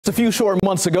A few short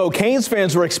months ago, Canes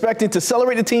fans were expecting to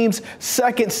celebrate the team's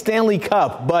second Stanley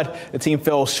Cup, but the team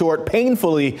fell short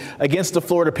painfully against the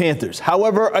Florida Panthers.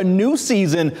 However, a new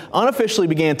season unofficially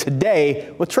began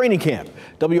today with training camp.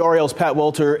 WRAL's Pat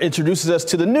Walter introduces us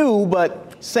to the new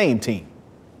but same team.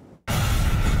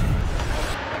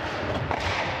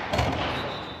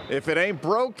 If it ain't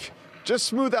broke, just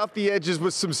smooth out the edges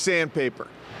with some sandpaper.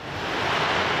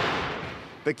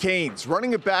 The Canes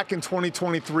running it back in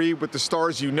 2023 with the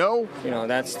stars you know.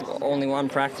 That's only one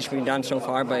practice we've done so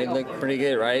far, but it looked pretty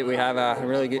good, right? We have a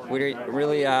really good,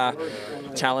 really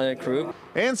talented crew.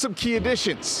 And some key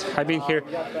additions. I've been here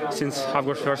since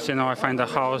August 1st, I find the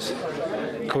house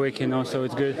quick, so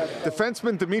it's good.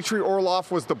 Defenseman Dmitry Orlov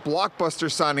was the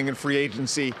blockbuster signing in free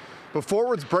agency. But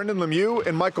forwards Brind'Amour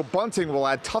and Michael Bunting will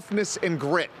add toughness and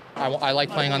grit. I like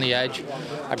playing on the edge.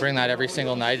 I bring that every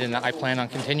single night, and I plan on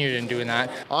continuing doing that.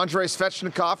 Andrei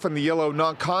Svechnikov in the yellow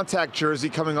non-contact jersey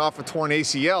coming off a torn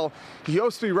ACL. He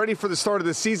hopes to be ready for the start of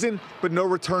the season, but no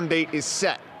return date is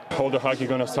set. All the hockey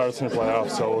going to start in the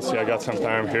playoffs, so we'll see. I got some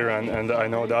time here, and I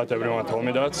know that. Everyone told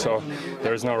me that, so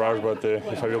there's no rush, but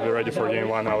if I will be ready for game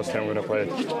one, I was going to play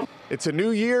it. It's a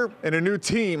new year and a new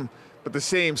team, but the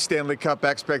same Stanley Cup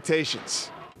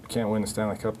expectations. You can't win the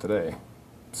Stanley Cup today,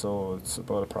 so it's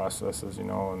about a process, as you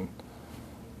know,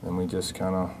 and we just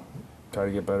kind of try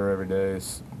to get better every day.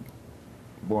 As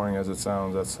boring as it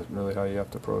sounds, that's really how you have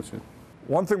to approach it.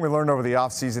 One thing we learned over the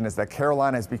offseason is that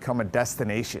Carolina has become a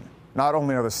destination. Not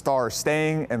only are the stars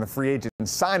staying and the free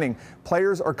agents signing,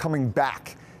 players are coming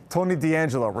back. Tony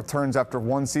DeAngelo returns after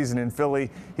one season in Philly.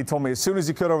 He told me as soon as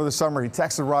he could over the summer, he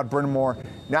texted Brind'Amour.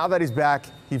 Now that he's back,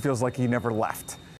 he feels like he never left.